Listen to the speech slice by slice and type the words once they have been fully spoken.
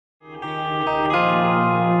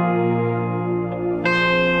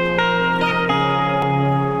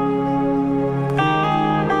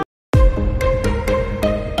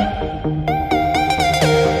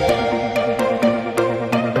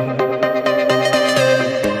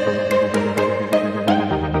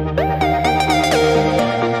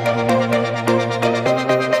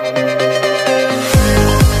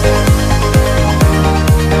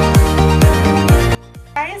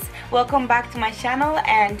back to my channel,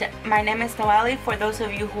 and my name is Noelle. For those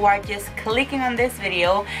of you who are just clicking on this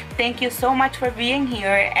video, thank you so much for being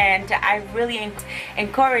here, and I really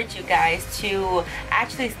encourage you guys to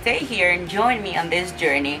actually stay here and join me on this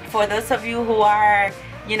journey. For those of you who are,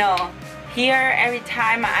 you know, here every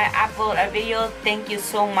time I upload a video, thank you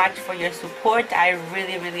so much for your support. I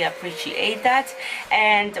really appreciate that.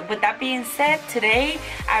 And with that being said, today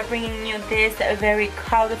I'm bringing you this very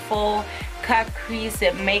colorful cut crease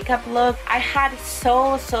makeup look. I had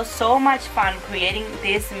so much fun creating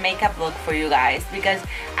this makeup look for you guys, because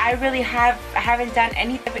I really haven't done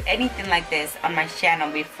anything like this on my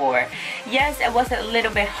channel before. Yes, it was a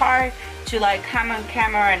little bit hard to like come on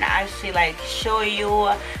camera and actually like show you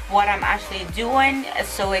what I'm actually doing,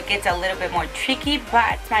 so it gets a little bit more tricky,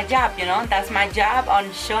 but it's my job, you know. That's my job,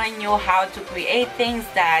 on showing you how to create things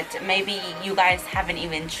that maybe you guys haven't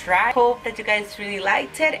even tried. Hope that you guys really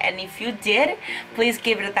liked it, and if you did, please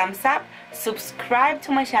give it a thumbs up, subscribe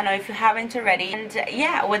to my channel if you haven't already, and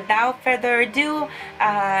yeah, without further ado,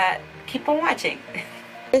 keep on watching.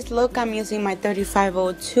 This look, I'm using my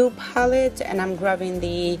 3502 palette, and I'm grabbing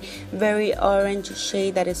the very orange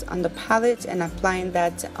shade that is on the palette and applying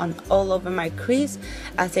that on all over my crease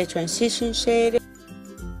as a transition shade.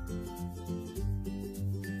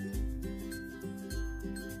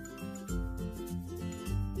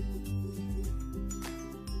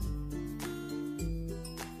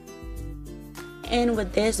 And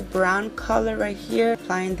with this brown color right here,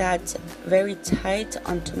 applying that very tight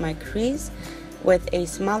onto my crease with a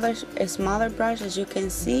smaller brush, as you can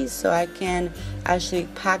see, so I can actually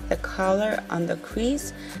pack the color on the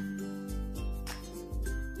crease.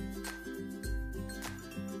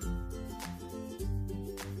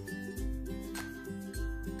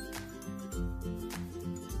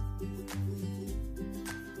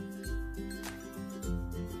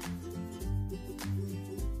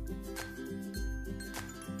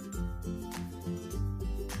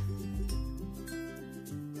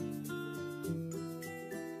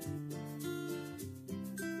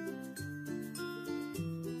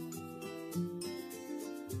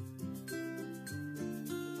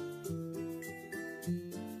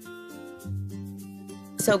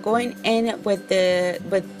 So going in with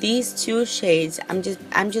these two shades, I'm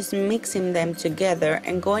just mixing them together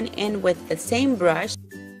and going in with the same brush.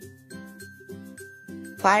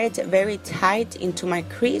 Apply it very tight into my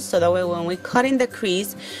crease, so that way when we cut in the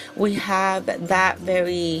crease, we have that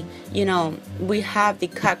very, you know, we have the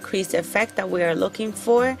cut crease effect that we are looking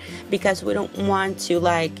for, because we don't want to,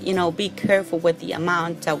 like, you know, be careful with the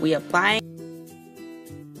amount that we apply.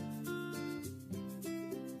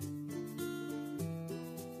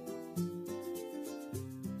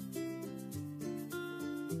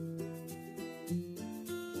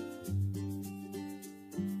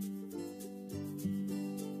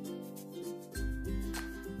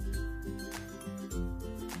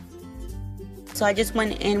 So I just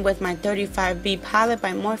went in with my 35B palette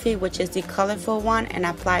by Morphe, which is the colorful one, and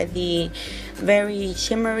applied the very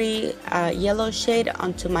shimmery yellow shade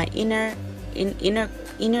onto my inner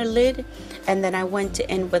lid. And then I went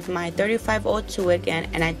in with my 3502 again,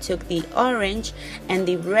 and I took the orange and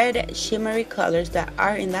the red shimmery colors that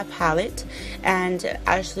are in that palette and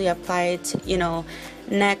actually applied, you know,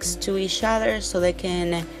 next to each other so they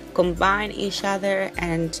can combine each other.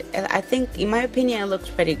 And I think, in my opinion, it looks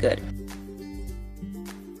pretty good.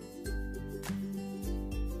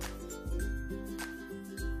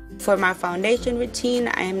 For my foundation routine,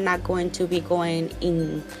 I am not going to be going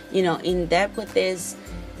in, you know, in depth with this,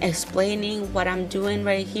 explaining what I'm doing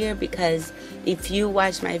right here, because if you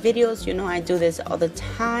watch my videos, you know I do this all the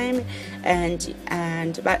time.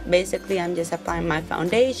 But basically, I'm just applying my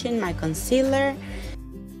foundation, my concealer.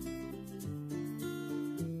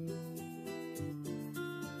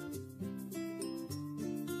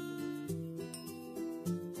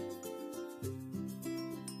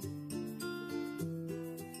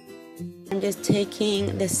 I'm just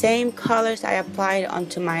taking the same colors I applied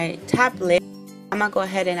onto my top lid. I'm gonna go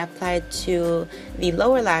ahead and apply it to the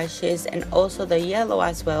lower lashes and also the yellow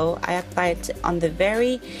as well. I applied it on the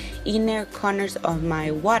very inner corners of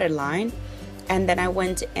my waterline, and then I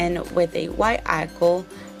went in with a white alcohol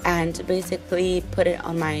and basically put it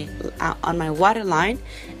on my waterline,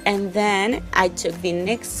 and then I took the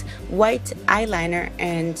NYX white eyeliner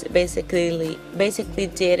and basically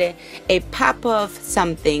did a pop of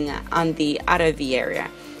something on the outer V area.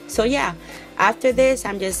 So yeah, after this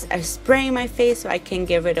I'm just spraying my face so I can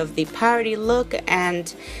get rid of the powdery look. And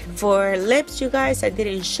for lips, you guys, I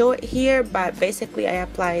didn't show it here, but basically I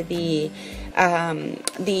apply the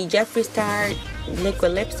the Jeffree Star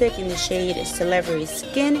liquid lipstick in the shade Celebrity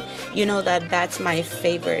Skin. You know that that's my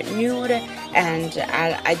favorite nude, and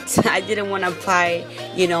I didn't want to apply,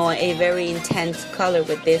 you know, a very intense color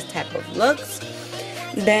with this type of looks.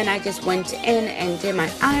 Then I just went in and did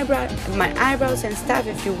my eyebrows and stuff.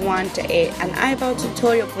 If you want an eyebrow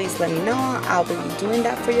tutorial, please let me know. I'll be doing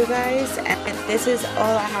that for you guys. And this is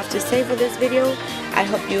all I have to say for this video. I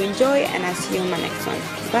hope you enjoy, and I'll see you in my next one.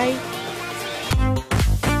 Bye.